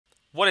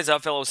What is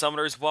up, fellow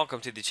summoners?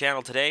 Welcome to the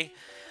channel today.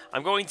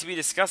 I'm going to be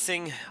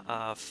discussing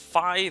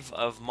 5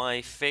 of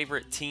my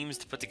favorite teams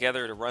to put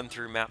together to run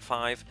through Map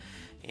 5.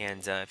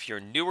 And if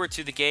you're newer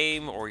to the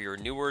game or you're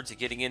newer to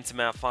getting into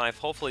Map 5,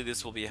 hopefully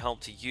this will be a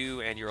help to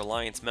you and your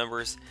Alliance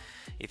members.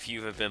 If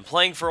you have been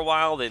playing for a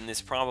while, then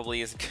this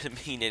probably isn't going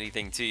to mean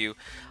anything to you.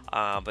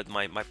 But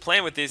my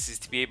plan with this is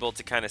to be able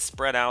to kind of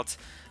spread out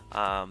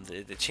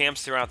the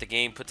champs throughout the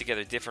game, put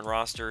together different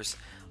rosters,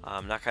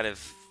 not kind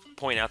of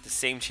point out the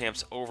same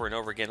champs over and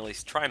over again. At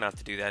least try not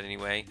to do that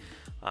anyway.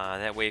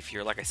 That way, if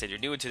you're, like I said, you're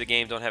new into the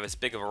game, don't have as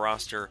big of a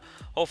roster,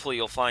 hopefully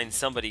you'll find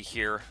somebody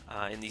here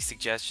in these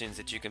suggestions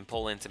that you can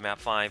pull into Map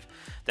 5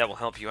 that will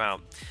help you out.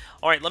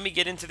 Alright, let me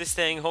get into this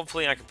thing.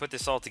 Hopefully I can put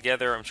this all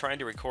together. I'm trying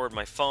to record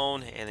my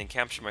phone and then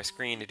capture my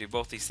screen to do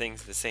both these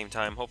things at the same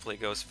time. Hopefully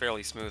it goes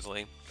fairly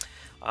smoothly.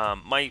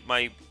 One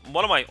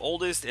of my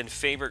oldest and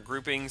favorite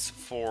groupings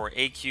for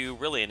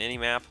AQ, really in any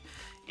map,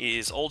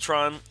 is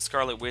Ultron,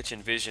 Scarlet Witch,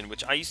 and Vision,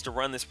 which I used to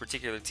run this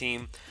particular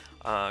team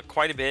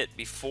quite a bit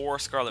before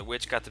Scarlet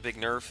Witch got the big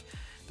nerf.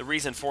 The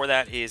reason for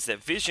that is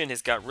that Vision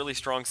has got really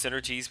strong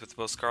synergies with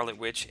both Scarlet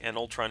Witch and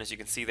Ultron, as you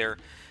can see there.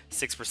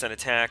 6%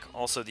 attack,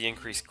 also the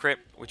increased crit,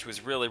 which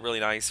was really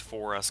nice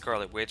for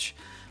Scarlet Witch.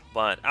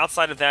 But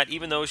outside of that,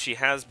 even though she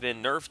has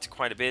been nerfed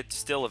quite a bit,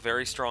 still a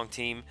very strong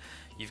team.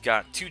 You've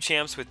got 2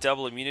 champs with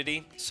double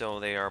immunity, so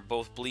they are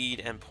both bleed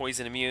and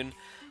poison immune.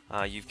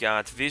 You've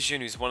got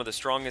Vision, who's one of the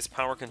strongest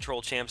power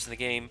control champs in the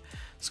game.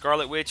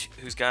 Scarlet Witch,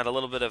 who's got a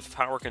little bit of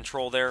power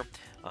control there.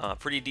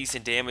 Pretty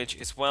decent damage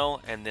as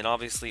well. And then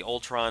obviously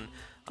Ultron,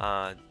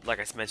 like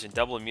I mentioned,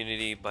 double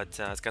immunity, but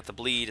it's got the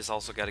bleed. It's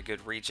also got a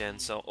good regen.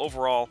 So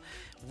overall,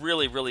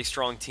 really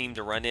strong team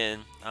to run in.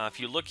 If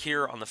you look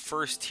here on the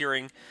first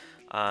tiering,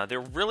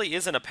 there really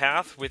isn't a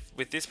path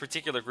with this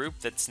particular group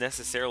that's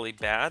necessarily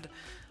bad.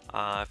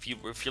 If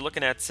you're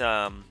looking at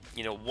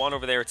one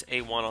over there, it's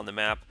A1 on the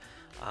map.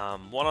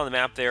 One on the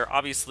map there.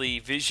 Obviously,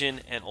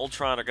 Vision and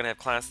Ultron are going to have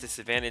class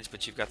disadvantage,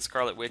 but you've got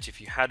Scarlet Witch if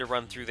you had to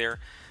run through there.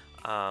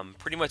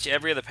 Pretty much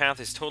every other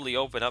path is totally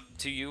open up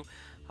to you.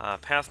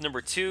 Path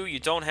number 2, you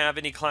don't have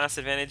any class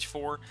advantage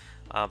for,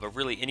 but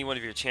really any one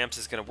of your champs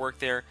is going to work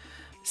there.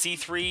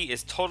 C3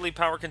 is totally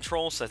power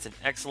control, so that's an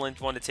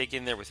excellent one to take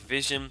in there with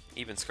Vision,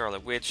 even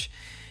Scarlet Witch.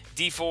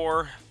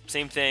 D4,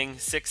 same thing.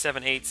 6,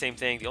 7, 8, same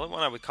thing. The only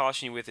one I would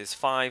caution you with is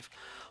 5.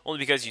 Only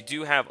because you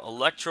do have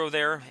Electro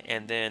there,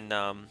 and then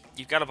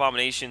you've got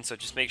Abomination, so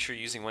just make sure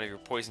you're using one of your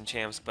poison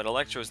champs, but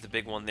Electro is the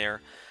big one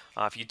there.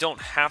 If you don't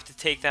have to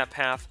take that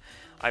path,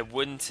 I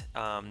wouldn't.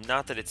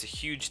 Not that it's a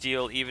huge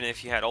deal, even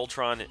if you had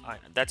Ultron,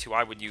 that's who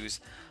I would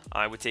use.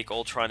 I would take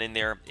Ultron in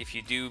there. If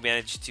you do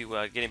manage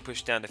to get him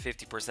pushed down to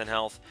 50%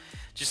 health,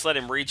 just let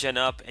him regen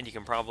up, and you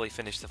can probably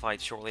finish the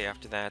fight shortly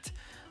after that.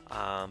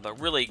 But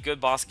really,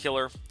 good boss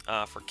killer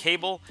for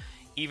Cable.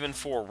 Even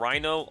for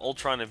Rhino,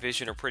 Ultron and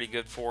Vision are pretty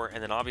good for,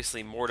 and then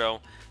obviously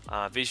Mordo,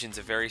 Vision's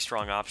a very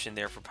strong option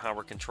there for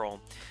power control.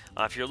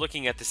 If you're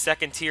looking at the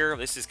second tier,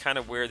 this is kind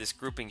of where this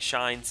grouping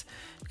shines,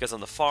 because on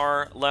the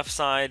far left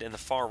side and the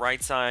far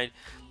right side,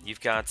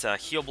 you've got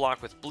heal block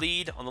with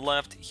bleed on the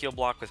left, heal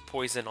block with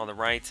poison on the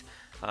right.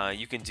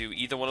 You can do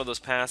either one of those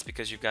paths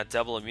because you've got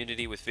double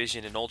immunity with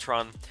Vision and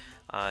Ultron.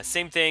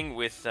 Same thing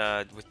with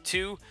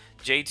 2,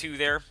 J2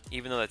 there,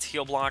 even though that's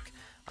heal block.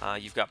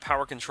 You've got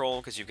power control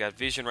because you've got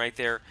Vision right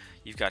there.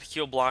 You've got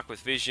heal block with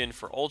Vision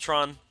for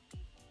Ultron.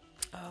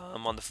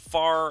 On the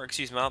far,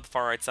 not the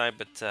far right side,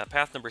 but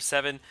path number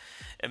 7,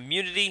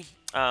 immunity.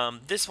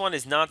 This one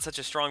is not such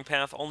a strong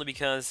path, only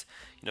because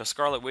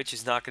Scarlet Witch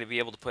is not going to be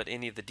able to put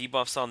any of the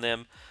debuffs on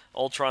them.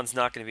 Ultron's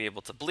not going to be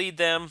able to bleed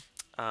them.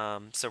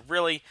 So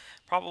really,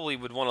 probably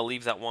would want to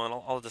leave that one.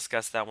 I'll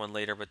discuss that one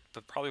later, but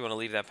probably want to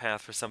leave that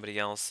path for somebody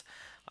else.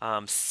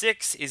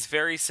 6 is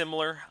very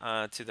similar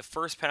to the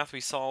first path we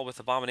saw with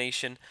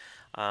Abomination.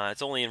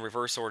 It's only in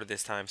reverse order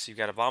this time. So you've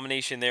got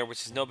Abomination there,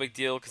 which is no big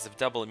deal because of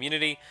double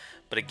immunity.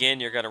 But again,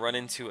 you're going to run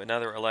into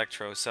another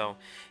Electro. So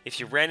if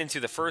you ran into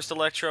the first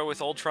Electro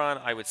with Ultron,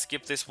 I would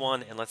skip this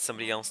one and let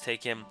somebody else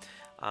take him.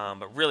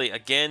 But really,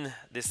 again,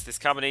 this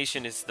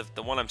combination is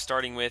the one I'm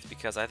starting with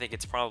because I think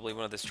it's probably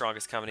one of the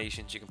strongest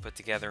combinations you can put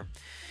together.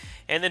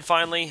 And then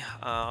finally,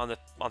 on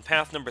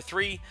path number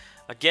 3,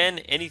 again,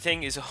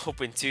 anything is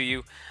open to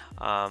you.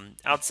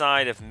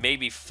 Outside of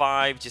maybe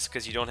 5, just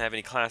because you don't have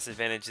any class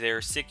advantage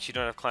there. 6, you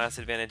don't have class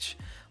advantage,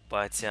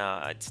 but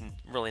it's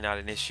really not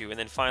an issue. And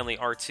then finally,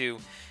 R2,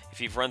 if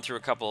you've run through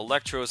a couple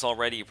Electros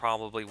already, you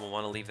probably will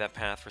want to leave that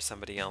path for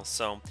somebody else.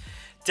 So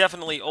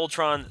definitely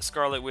Ultron,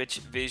 Scarlet Witch,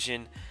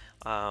 Vision,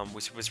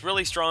 which was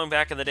really strong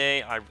back in the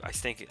day. I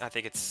think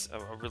it's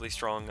a really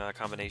strong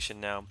combination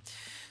now.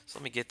 So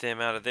let me get them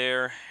out of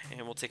there,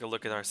 and we'll take a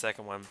look at our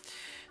second one.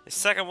 The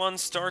second one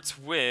starts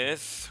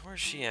with, where's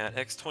she at?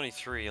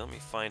 X23. Let me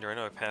find her. I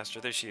know I passed her.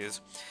 There she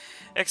is.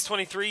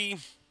 X23,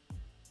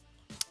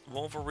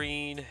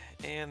 Wolverine,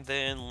 and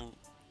then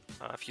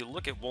if you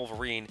look at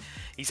Wolverine,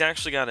 he's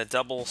actually got a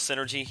double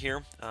synergy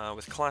here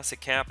with Classic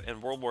Cap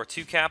and World War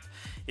II Cap.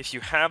 If you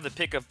have the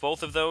pick of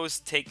both of those,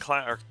 take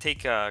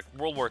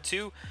World War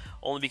II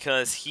only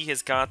because he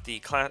has got the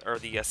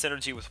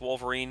synergy with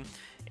Wolverine,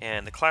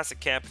 and the classic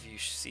cap, if you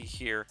see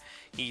here,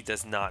 he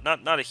does not.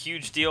 Not a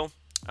huge deal,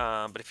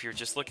 but if you're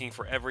just looking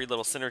for every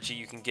little synergy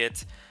you can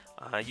get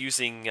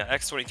using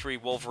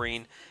X-23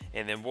 Wolverine,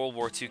 and then World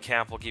War II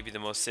cap will give you the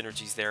most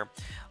synergies there.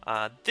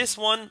 This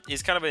one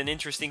is kind of an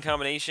interesting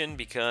combination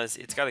because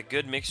it's got a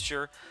good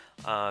mixture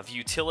of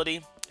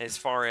utility as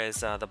far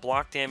as the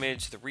block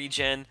damage, the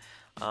regen,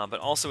 but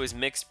also is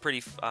mixed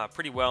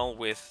pretty well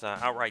with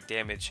outright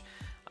damage.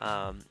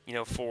 You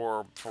know,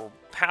 for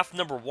path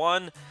number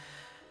 1,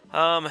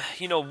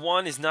 you know,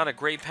 1 is not a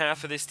great path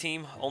for this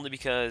team, only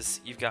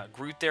because you've got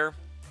Groot there.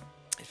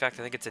 In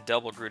fact, I think it's a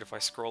double Groot if I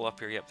scroll up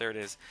here. Yep, there it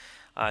is.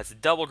 It's a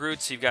double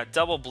Groot, so you've got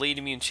double bleed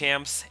immune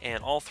champs,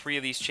 and all 3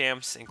 of these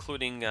champs,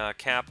 including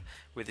Cap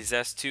with his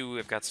S2,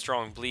 have got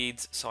strong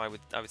bleeds, so I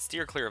would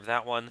steer clear of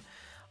that one.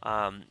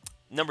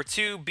 Number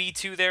 2,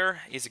 B2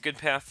 there, is a good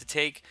path to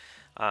take.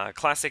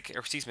 Classic, or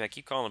excuse me, I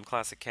keep calling him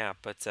Classic Cap,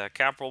 but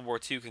Cap World War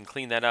II can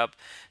clean that up.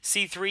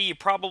 C3 you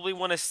probably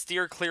want to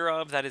steer clear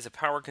of. That is a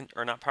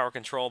not power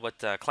control,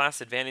 but class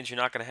advantage you're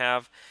not going to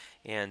have.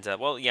 And,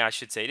 well, yeah, I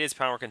should say it is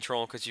power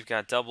control because you've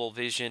got double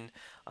vision,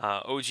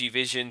 OG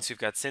visions, who've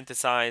got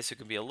synthesize, who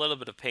can be a little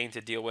bit of pain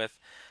to deal with.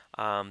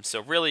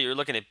 So really you're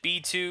looking at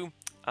B2.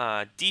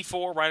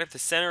 D4 right up the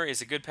center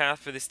is a good path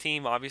for this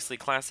team. Obviously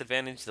class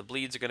advantage, the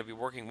bleeds are going to be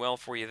working well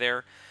for you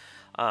there.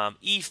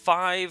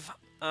 E5,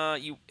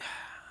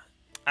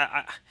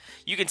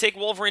 you can take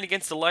Wolverine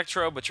against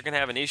Electro, but you're going to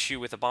have an issue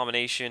with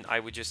Abomination. I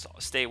would just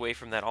stay away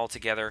from that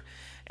altogether.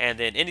 And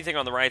then anything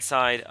on the right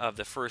side of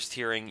the first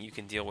tiering you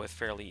can deal with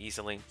fairly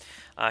easily.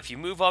 If you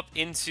move up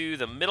into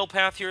the middle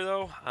path here,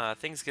 though,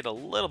 things get a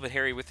little bit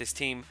hairy with this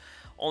team,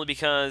 only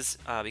because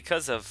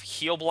of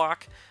heal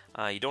block.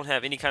 You don't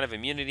have any kind of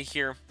immunity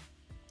here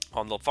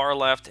on the far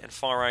left and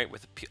far right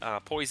with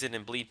poison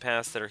and bleed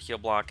paths that are heal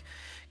block.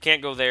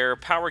 Can't go there.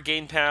 Power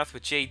gain path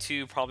with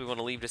J2 probably want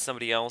to leave to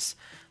somebody else.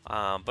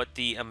 But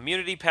the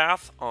immunity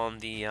path on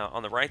the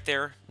right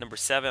there, number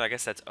 7, I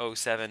guess that's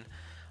 07.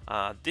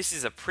 This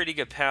is a pretty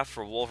good path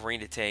for Wolverine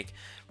to take.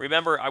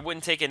 Remember, I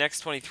wouldn't take an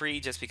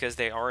X-23 just because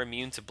they are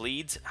immune to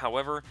bleeds.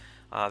 However,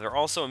 they're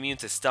also immune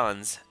to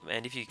stuns.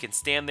 And if you can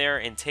stand there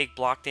and take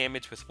block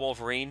damage with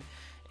Wolverine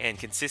and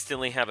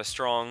consistently have a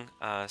strong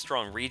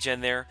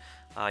regen there,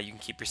 you can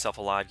keep yourself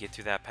alive, get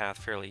through that path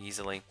fairly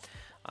easily.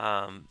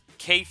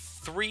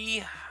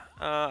 K3,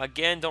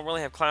 again, don't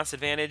really have class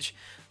advantage,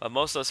 but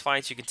most of those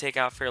fights you can take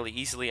out fairly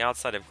easily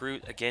outside of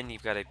Groot. Again,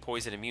 you've got a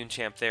poison immune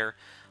champ there.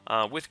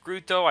 With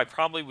Groot, though, I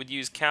probably would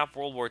use Cap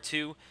World War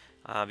II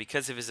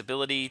because of his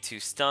ability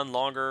to stun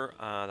longer.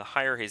 The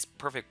higher his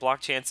perfect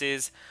block chance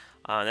is.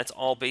 That's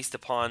all based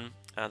upon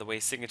the way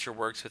his signature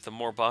works. With the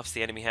more buffs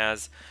the enemy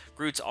has,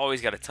 Groot's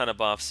always got a ton of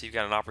buffs, so you've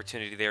got an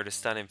opportunity there to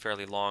stun him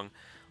fairly long.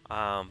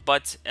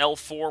 But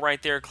L4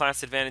 right there,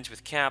 class advantage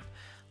with Cap.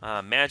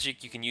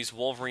 Magic, you can use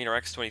Wolverine or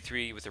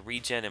X-23 with a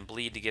regen and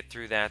bleed to get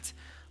through that.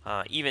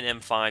 Even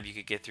M5 you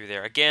could get through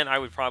there. Again, I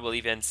would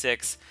probably leave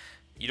N6.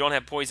 You don't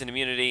have poison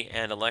immunity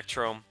and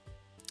Electro.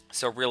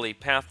 So really,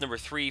 path number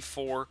 3,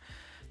 4,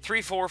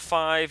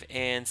 5,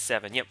 and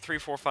 7. Yep, 3,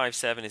 4, 5,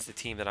 7 is the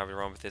team that I would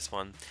run with this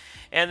one.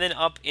 And then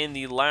up in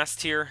the last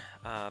tier,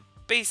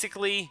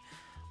 basically,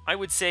 I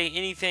would say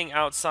anything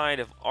outside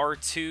of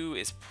R2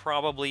 is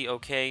probably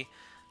okay.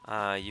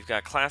 You've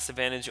got class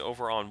advantage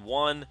over on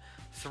 1,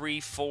 3,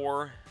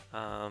 4,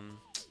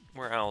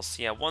 where else?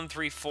 Yeah, 1,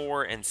 3,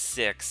 4, and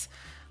 6.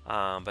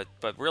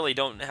 But really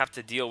don't have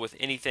to deal with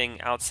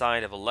anything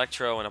outside of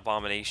Electro and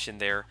Abomination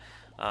there.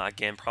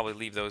 Again, probably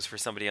leave those for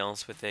somebody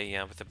else with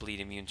a bleed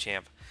immune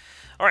champ.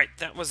 All right,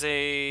 that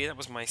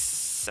was my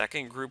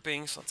second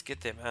grouping, so let's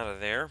get them out of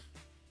there.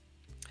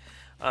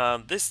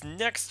 This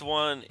next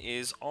one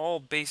is all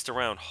based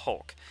around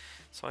Hulk.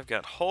 So I've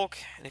got Hulk,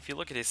 and if you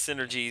look at his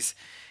synergies,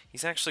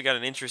 he's actually got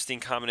an interesting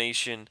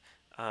combination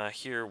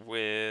here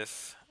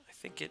with, I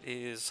think it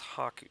is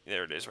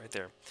there it is right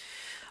there.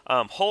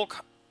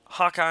 Hulk,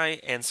 Hawkeye,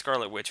 and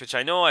Scarlet Witch, which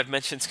I know I've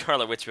mentioned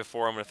Scarlet Witch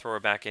before. I'm going to throw her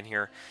back in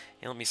here.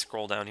 And let me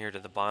scroll down here to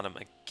the bottom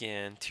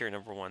again. Tier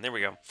number 1. There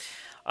we go.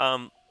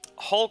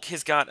 Hulk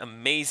has got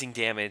amazing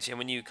damage, and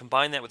when you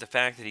combine that with the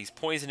fact that he's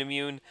poison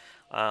immune,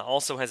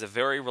 also has a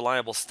very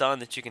reliable stun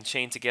that you can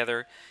chain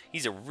together,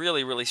 he's a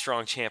really, really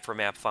strong champ for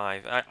map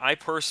 5. I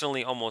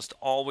personally almost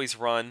always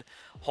run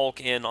Hulk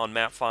in on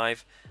map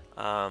 5.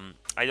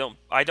 I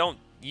don't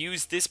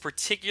use this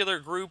particular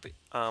group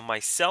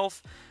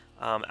myself.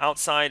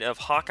 Outside of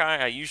Hawkeye,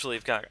 I usually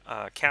have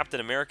got Captain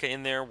America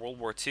in there, World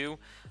War II,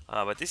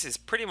 but this is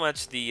pretty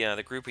much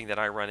the grouping that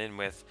I run in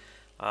with.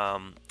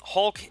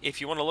 Hulk, if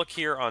you want to look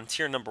here on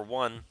tier number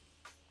 1,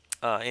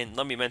 and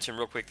let me mention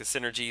real quick the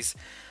synergies.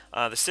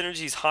 The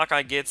synergies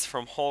Hawkeye gets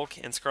from Hulk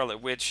and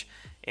Scarlet Witch,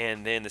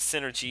 and then the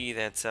synergy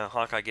that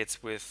Hulk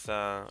gets with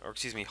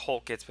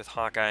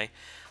Hawkeye.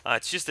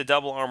 It's just a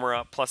double armor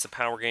up plus a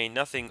power gain,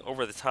 nothing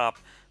over the top,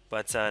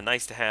 but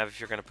nice to have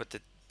if you're going to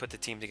put the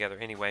team together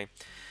anyway.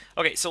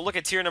 Okay, so look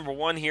at tier number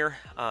 1 here.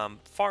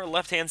 Far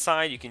left-hand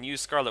side, you can use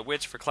Scarlet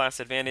Witch for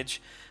class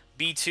advantage.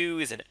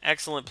 B2 is an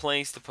excellent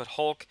place to put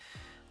Hulk.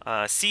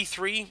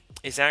 C3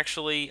 is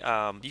actually,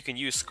 you can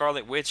use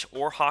Scarlet Witch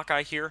or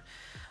Hawkeye here.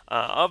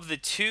 Of the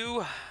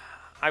two,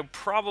 I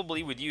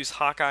probably would use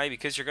Hawkeye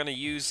because you're going to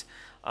use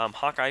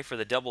Hawkeye for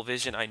the double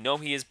vision. I know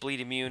he is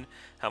bleed immune.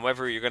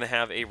 However, you're going to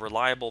have a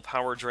reliable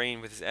power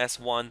drain with his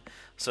S1,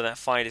 so that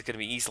fight is going to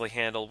be easily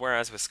handled.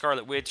 Whereas with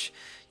Scarlet Witch,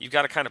 you've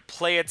got to kind of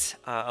play it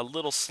a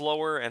little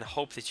slower and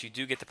hope that you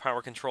do get the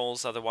power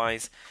controls.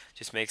 Otherwise, it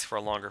just makes for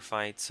a longer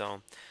fight.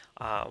 So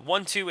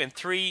 1, 2, and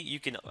 3 you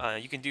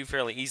can do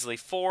fairly easily.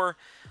 4,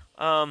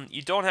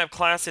 you don't have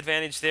class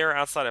advantage there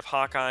outside of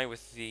Hawkeye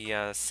with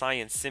the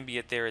Science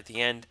Symbiote there at the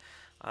end.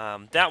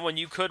 That one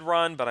you could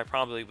run, but I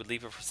probably would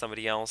leave it for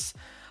somebody else.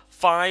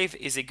 5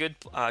 is a good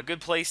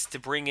place to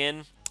bring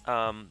in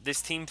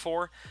this team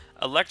for.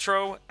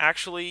 Electro,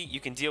 actually, you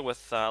can deal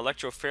with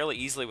Electro fairly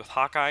easily with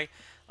Hawkeye,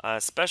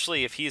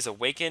 especially if he is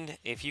awakened.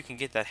 If you can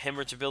get that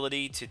hemorrhage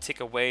ability to tick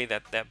away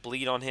that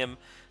bleed on him,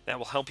 that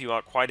will help you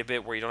out quite a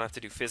bit where you don't have to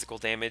do physical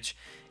damage.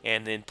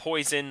 And then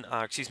Poison,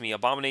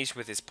 Abomination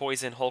with his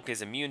Poison. Hulk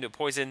is immune to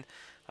Poison,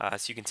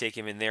 so you can take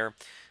him in there.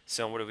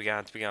 So what do we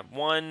got? We got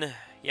 1,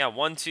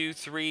 2,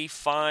 3,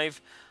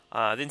 5,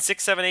 then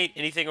 6, 7, 8.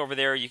 Anything over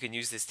there you can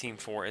use this team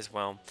for as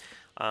well.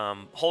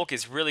 Hulk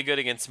is really good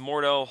against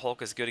Mordo.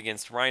 Hulk is good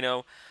against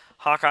Rhino.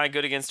 Hawkeye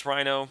good against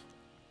Rhino.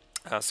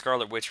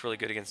 Scarlet Witch really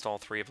good against all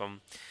 3 of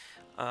them.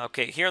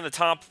 Okay, here on the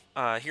top,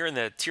 here in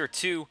the tier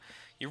 2,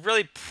 you're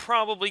really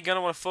probably going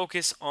to want to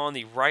focus on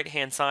the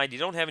right-hand side. You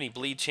don't have any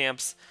bleed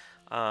champs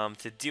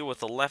to deal with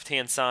the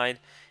left-hand side.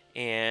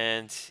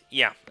 And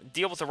yeah,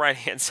 deal with the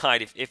right-hand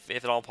side if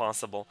at all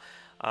possible.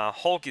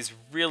 Hulk is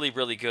really,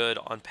 really good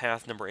on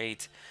path number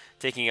 8,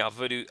 taking out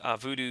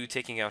Voodoo,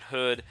 taking out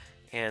Hood,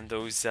 and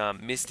those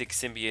Mystic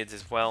Symbiotes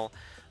as well.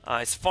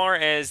 As far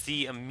as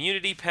the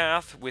immunity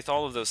path with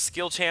all of those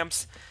skill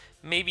champs,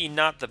 maybe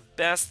not the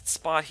best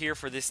spot here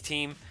for this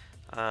team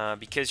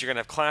because you're going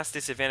to have class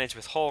disadvantage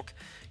with Hulk.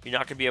 You're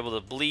not going to be able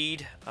to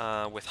bleed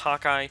with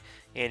Hawkeye,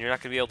 and you're not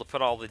going to be able to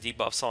put all the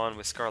debuffs on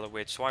with Scarlet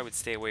Witch, so I would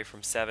stay away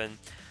from 7.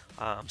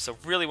 So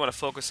really want to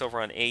focus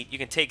over on 8. You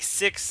can take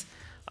 6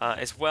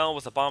 as well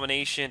with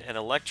Abomination and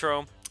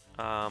Electro.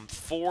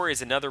 4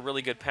 is another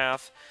really good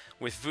path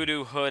with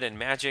Voodoo, Hood, and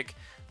Magic.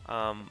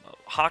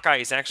 Hawkeye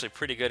is actually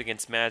pretty good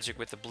against Magic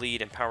with the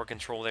bleed and power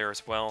control there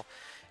as well.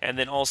 And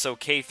then also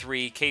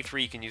K3.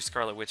 K3 you can use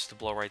Scarlet Witch to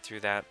blow right through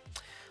that.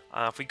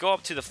 If we go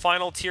up to the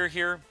final tier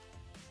here,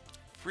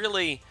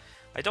 really,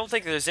 I don't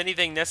think there's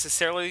anything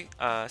necessarily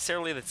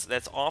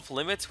that's off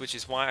limits, which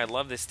is why I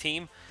love this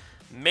team.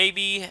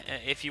 Maybe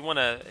if you want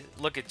to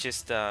look at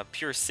just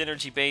pure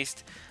synergy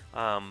based,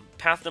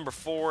 path number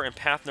 4 and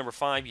path number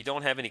 5, you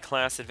don't have any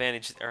class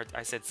advantage, or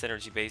I said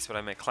synergy based, but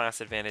I meant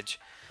class advantage.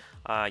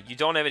 You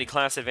don't have any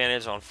class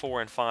advantage on 4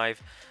 and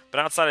 5,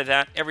 but outside of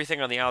that, everything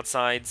on the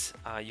outsides,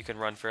 you can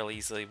run fairly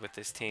easily with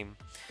this team.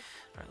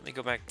 All right, let me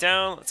go back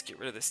down. Let's get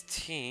rid of this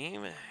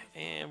team.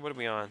 And what are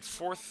we on?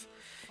 4th?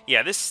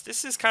 Yeah, this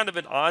is kind of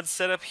an odd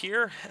setup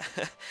here.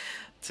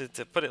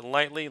 To put it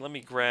lightly, let me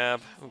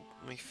grab,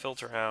 let me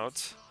filter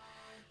out.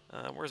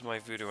 Where's my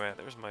Voodoo at?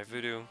 There's my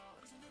Voodoo.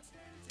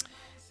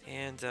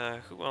 And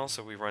who else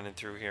are we running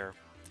through here?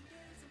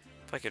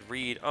 If I could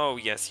read, oh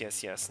yes,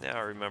 now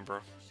I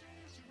remember.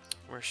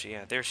 Where's she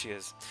at? There she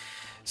is.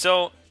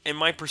 So, in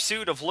my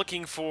pursuit of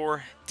looking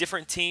for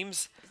different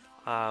teams,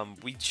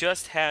 we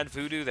just had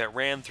Voodoo that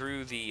ran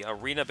through the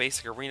arena,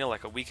 basic arena,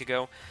 like a week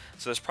ago.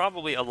 So there's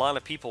probably a lot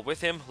of people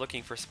with him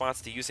looking for spots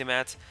to use him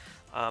at.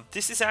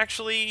 This is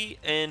actually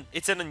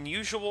it's an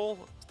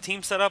unusual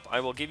team setup,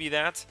 I will give you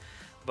that.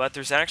 But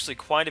there's actually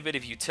quite a bit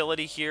of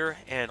utility here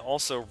and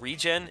also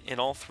regen in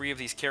all 3 of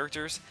these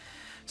characters.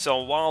 So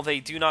while they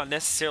do not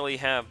necessarily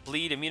have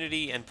bleed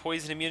immunity and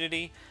poison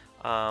immunity,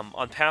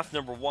 on path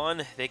number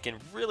 1, they can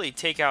really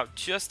take out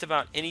just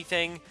about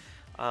anything.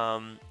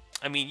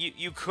 I mean,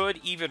 you could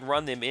even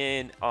run them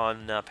in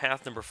on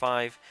path number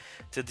 5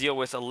 to deal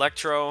with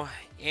Electro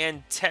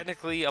and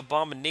technically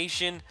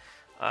Abomination.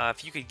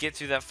 If you could get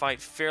through that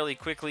fight fairly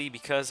quickly,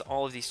 because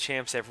all of these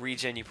champs have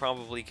regen, you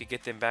probably could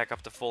get them back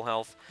up to full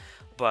health.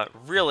 But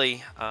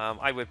really,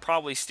 I would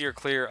probably steer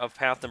clear of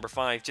path number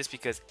 5 just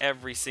because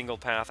every single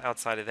path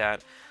outside of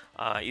that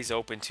is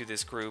open to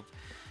this group.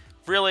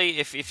 Really,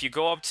 if you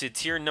go up to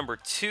tier number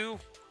 2,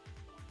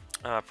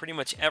 pretty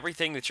much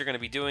everything that you're going to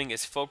be doing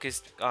is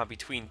focused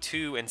between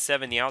 2 and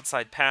 7, the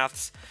outside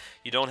paths.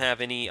 You don't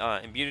have any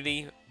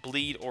immunity,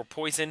 bleed, or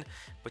poison,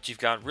 but you've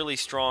got really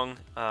strong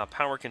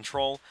power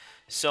control.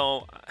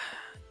 So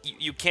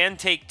you can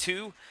take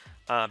 2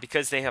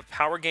 because they have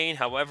power gain.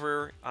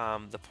 However,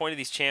 the point of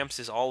these champs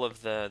is all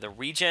of the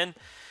regen.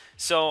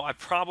 So I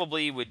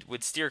probably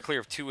would steer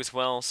clear of 2 as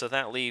well. So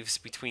that leaves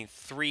between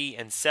 3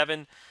 and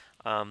 7.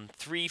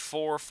 3,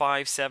 4,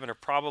 5, 7 are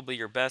probably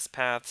your best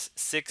paths.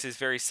 6 is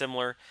very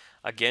similar,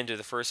 again, to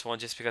the first one,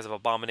 just because of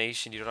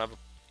Abomination. You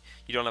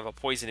don't have a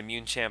poison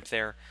immune champ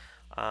there.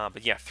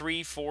 But yeah,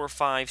 3, 4,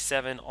 5,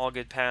 7, all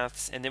good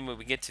paths. And then when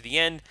we get to the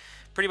end,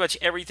 pretty much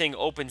everything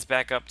opens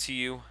back up to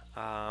you.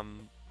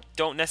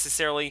 Don't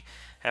necessarily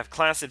have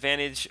class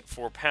advantage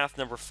for path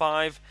number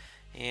 5.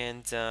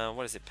 And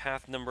what is it?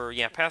 Path number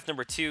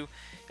 2.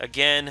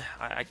 Again,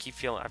 I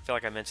feel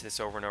like I mentioned this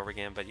over and over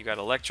again, but you got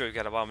Electro, you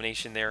got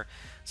Abomination there.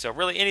 So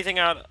really anything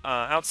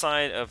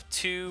outside of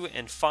 2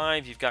 and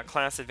 5, you've got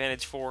class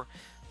advantage for,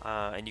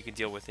 and you can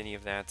deal with any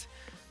of that.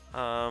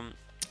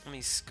 Let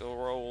me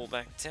scroll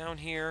back down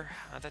here.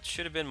 That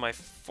should have been my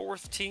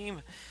 4th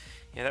team.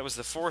 Yeah, that was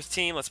the 4th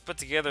team. Let's put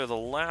together the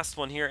last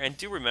one here. And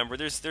do remember,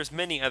 there's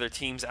many other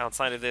teams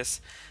outside of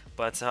this,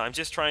 but I'm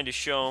just trying to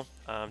show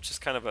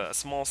just kind of a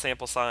small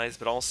sample size,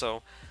 but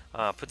also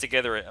put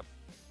together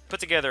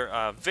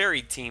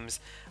varied teams.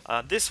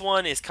 This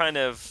one is kind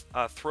of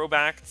a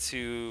throwback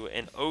to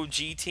an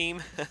OG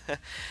team.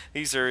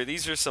 these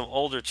are some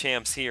older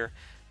champs here.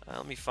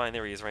 Let me find,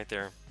 there he is right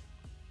there.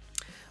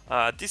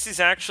 This is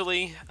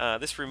actually,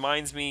 this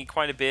reminds me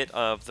quite a bit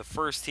of the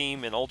first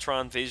team in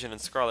Ultron, Vision,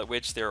 and Scarlet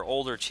Witch. They're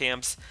older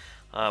champs,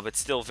 but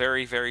still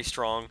very, very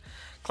strong.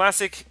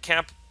 Classic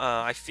Cap,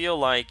 I feel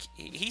like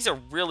he's a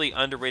really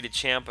underrated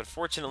champ.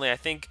 Unfortunately, I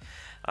think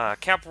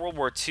Cap World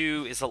War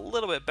II is a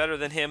little bit better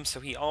than him, so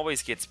he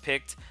always gets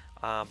picked.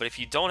 But if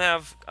you don't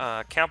have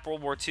Cap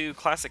World War II,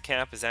 Classic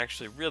Cap is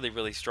actually really,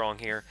 really strong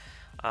here.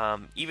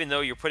 Even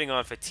though you're putting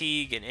on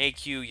fatigue and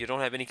AQ, you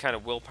don't have any kind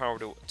of willpower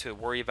to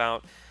worry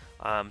about.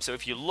 So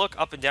if you look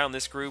up and down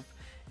this group,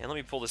 and let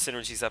me pull the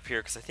synergies up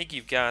here because I think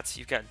you've got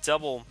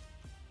double,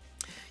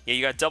 yeah,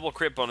 you got double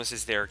crit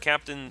bonuses there.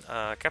 Captain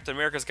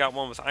America's got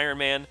one with Iron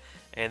Man,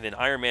 and then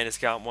Iron Man has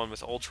got one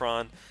with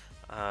Ultron.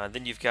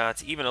 Then you've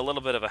got even a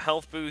little bit of a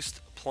health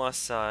boost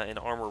plus an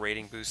armor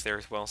rating boost there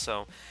as well.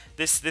 So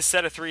this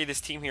set of 3,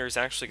 this team here has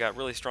actually got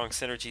really strong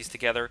synergies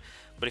together.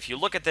 But if you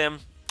look at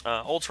them,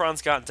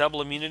 Ultron's got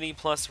double immunity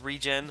plus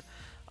regen.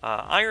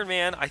 Iron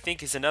Man, I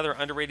think, is another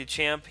underrated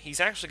champ.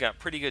 He's actually got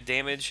pretty good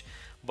damage,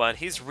 but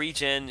his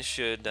regen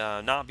should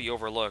not be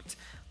overlooked.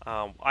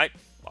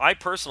 I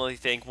personally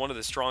think one of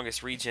the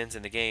strongest regens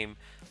in the game.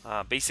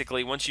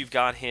 Basically, once you've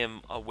got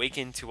him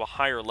awakened to a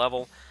higher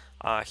level,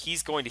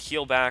 he's going to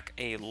heal back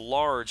a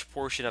large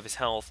portion of his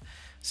health.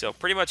 So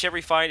pretty much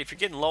every fight, if you're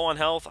getting low on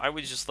health, I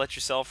would just let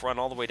yourself run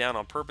all the way down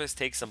on purpose,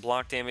 take some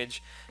block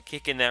damage,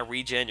 kick in that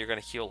regen, you're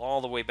going to heal all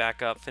the way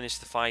back up, finish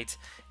the fight,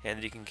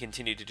 and you can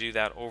continue to do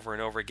that over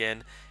and over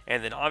again.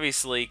 And then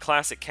obviously,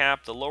 Classic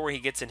Cap, the lower he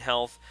gets in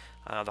health,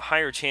 the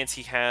higher chance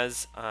he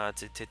has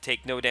to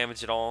take no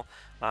damage at all,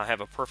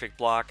 have a perfect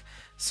block.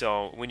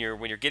 So when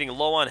you're getting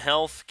low on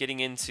health,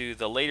 getting into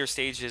the later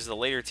stages, the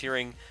later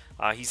tiering,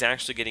 he's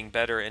actually getting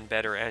better and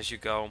better as you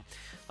go.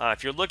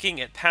 If you're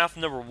looking at path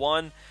number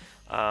 1,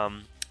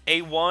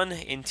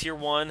 A1 in Tier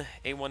 1,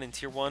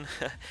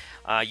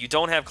 you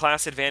don't have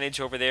class advantage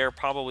over there,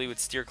 probably would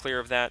steer clear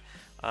of that.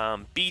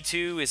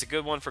 B2 is a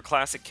good one for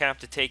Classic Cap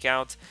to take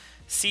out.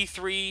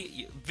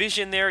 C3,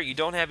 Vision there, you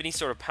don't have any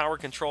sort of power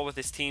control with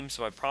this team,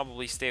 so I'd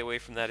probably stay away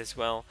from that as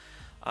well.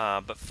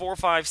 But 4,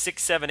 5,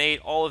 6, 7, 8,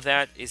 all of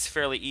that is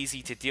fairly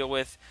easy to deal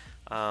with.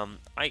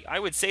 I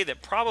would say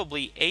that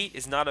probably 8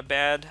 is not a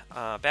bad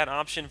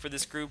option for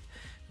this group,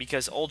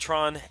 because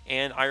Ultron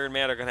and Iron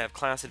Man are going to have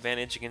class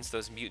advantage against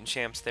those mutant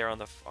champs there on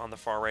the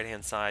far right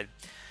hand side.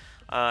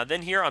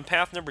 Then here on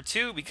path number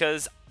 2,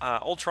 because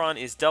Ultron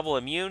is double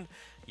immune,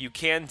 you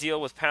can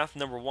deal with path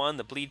number 1,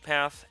 the bleed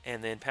path,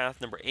 and then path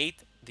number 8,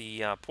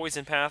 the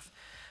poison path.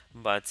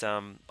 But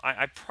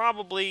I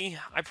probably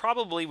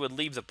would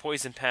leave the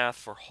poison path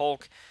for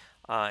Hulk,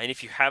 and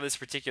if you have this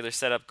particular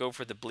setup, go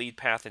for the bleed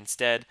path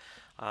instead,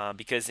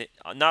 because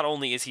not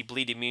only is he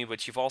bleed immune,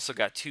 but you've also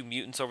got 2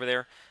 mutants over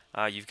there.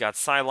 You've got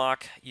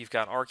Psylocke, you've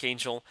got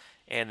Archangel,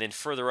 and then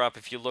further up,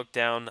 if you look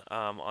down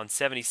on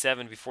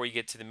 77 before you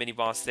get to the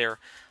mini-boss there,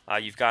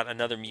 you've got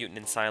another mutant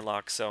in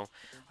Psylocke. So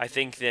I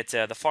think that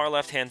the far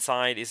left-hand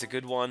side is a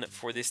good one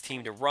for this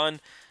team to run.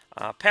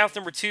 Path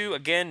number 2,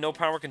 again, no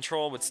power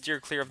control, would steer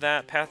clear of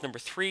that. Path number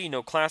 3,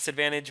 no class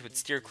advantage, would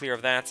steer clear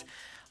of that.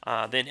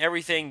 Then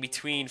everything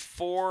between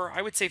 4,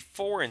 I would say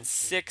 4 and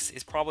 6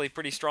 is probably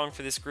pretty strong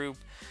for this group.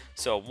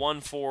 So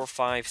 1, 4,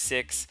 5,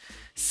 6,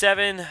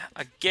 7,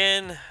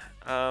 again,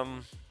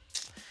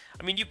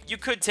 I mean, you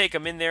could take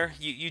them in there.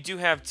 You do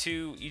have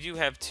two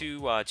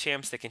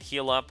champs that can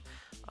heal up.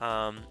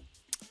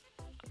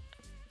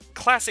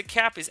 Classic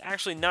Cap is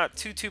actually not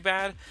too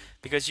bad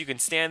because you can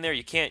stand there.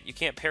 You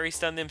can't parry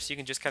stun them, so you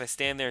can just kind of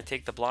stand there and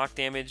take the block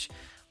damage,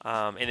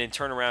 and then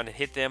turn around and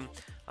hit them.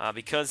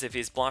 Because of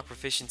his block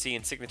proficiency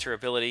and signature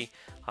ability,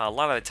 a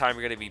lot of the time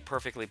you're going to be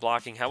perfectly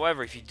blocking.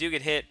 However, if you do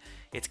get hit,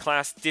 it's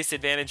class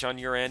disadvantage on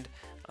your end.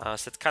 So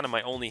that's kind of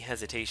my only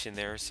hesitation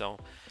there. So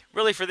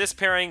really for this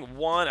pairing,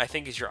 1 I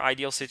think is your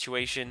ideal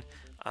situation,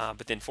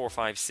 but then 4,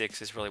 5,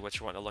 6 is really what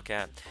you want to look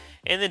at.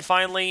 And then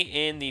finally,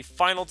 in the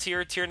final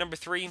tier, tier number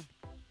 3,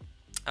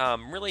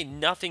 really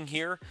nothing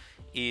here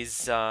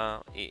is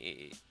at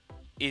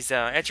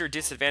your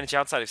disadvantage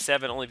outside of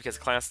 7, only because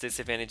of class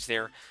disadvantage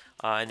there.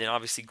 And then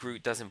obviously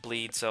Groot doesn't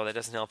bleed, so that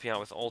doesn't help you out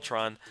with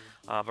Ultron.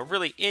 But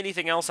really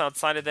anything else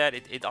outside of that,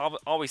 it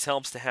always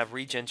helps to have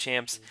regen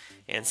champs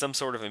and some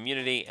sort of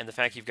immunity. And the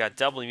fact you've got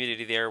double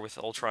immunity there with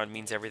Ultron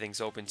means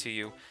everything's open to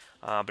you.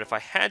 But if I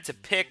had to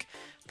pick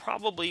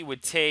probably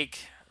would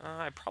take,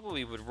 I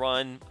probably would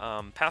run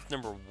path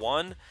number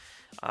 1.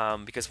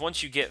 Because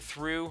once you get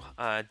through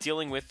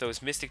dealing with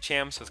those Mystic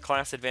Champs with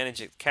class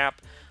advantage at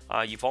cap,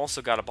 you've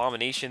also got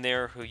Abomination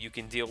there who you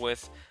can deal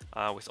with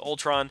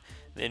Ultron.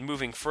 Then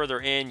moving further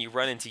in, you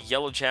run into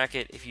Yellow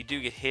Jacket. If you do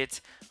get hit,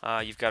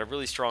 you've got a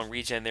really strong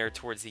regen there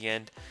towards the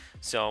end.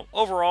 So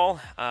overall,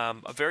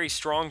 a very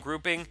strong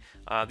grouping.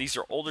 These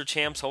are older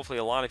champs. Hopefully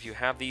a lot of you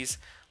have these,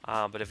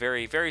 but a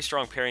very, very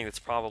strong pairing that's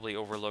probably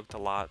overlooked a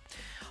lot.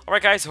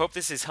 Alright guys, I hope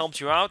this has helped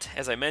you out.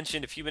 As I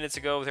mentioned a few minutes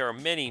ago, there are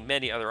many,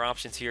 many other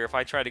options here. If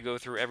I try to go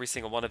through every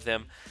single one of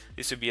them,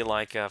 this would be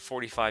like a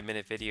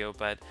 45-minute video,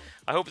 but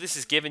I hope this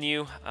has given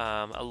you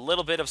a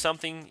little bit of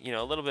something, you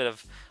know, a little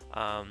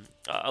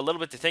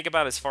bit to think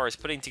about as far as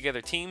putting together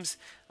teams.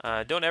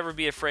 Don't ever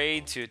be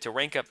afraid to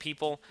rank up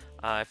people.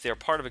 If they're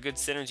part of a good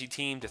synergy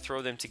team, to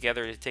throw them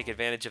together to take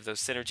advantage of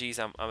those synergies.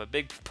 I'm a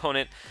big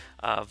proponent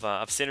of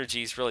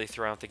synergies really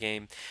throughout the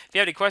game. If you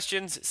have any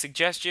questions,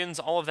 suggestions,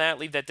 all of that,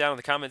 leave that down in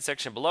the comment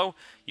section below.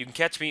 You can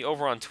catch me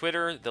over on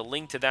Twitter. The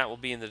link to that will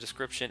be in the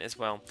description as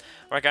well.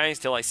 Alright guys,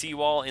 till I see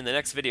you all in the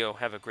next video,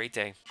 have a great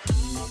day.